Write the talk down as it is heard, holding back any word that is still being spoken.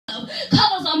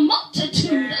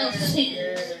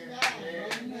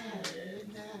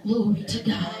Glory to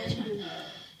God.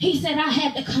 He said, I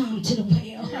had to come to the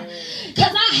well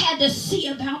because I had to see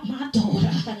about my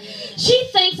daughter. She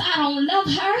thinks I don't love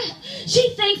her. She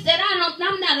thinks that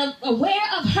I'm not aware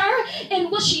of her and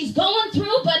what she's going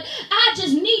through. But I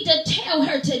just need to tell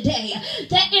her today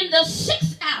that in the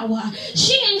 6th hour,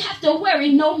 she ain't have to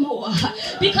worry no more,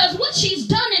 because what she's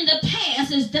done in the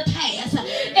past is the past.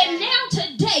 And now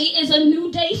today is a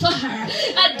new day for her.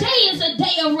 A day is a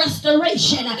day of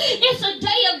restoration. It's a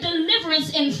day of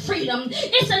deliverance and freedom.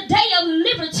 It's a day of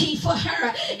liberty for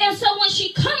her. And so when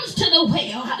she comes to the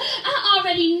well, I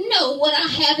already know what I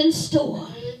have in store.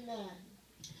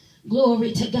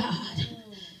 Glory to God.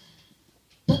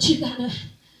 But you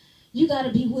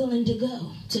gotta be willing to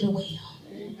go to the well.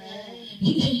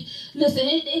 Listen,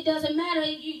 it doesn't matter.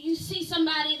 You see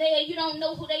somebody there, you don't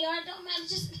know who they are. It don't matter.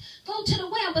 Just go to the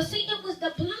well. But see, it was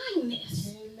the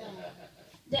blindness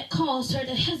that caused her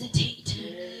to hesitate.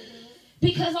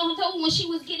 Because although when she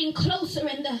was getting closer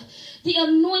and the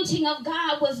anointing of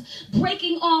God was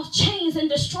breaking off chains and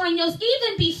destroying yokes,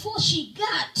 even before she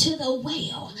got to the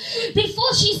well,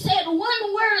 before she said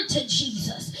one word to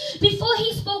Jesus, before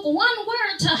he spoke one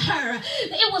word to her,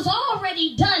 it was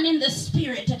already done in the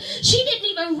spirit. She didn't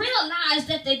even realize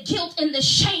that the guilt and the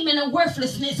shame and the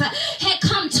worthlessness had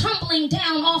come tumbling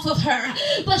down off of her.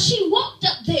 But she walked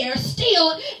up there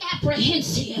still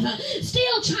apprehensive,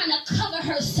 still trying to cover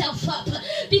herself up,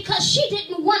 because she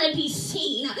didn't want to be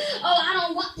seen. Oh, I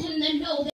don't want them to know that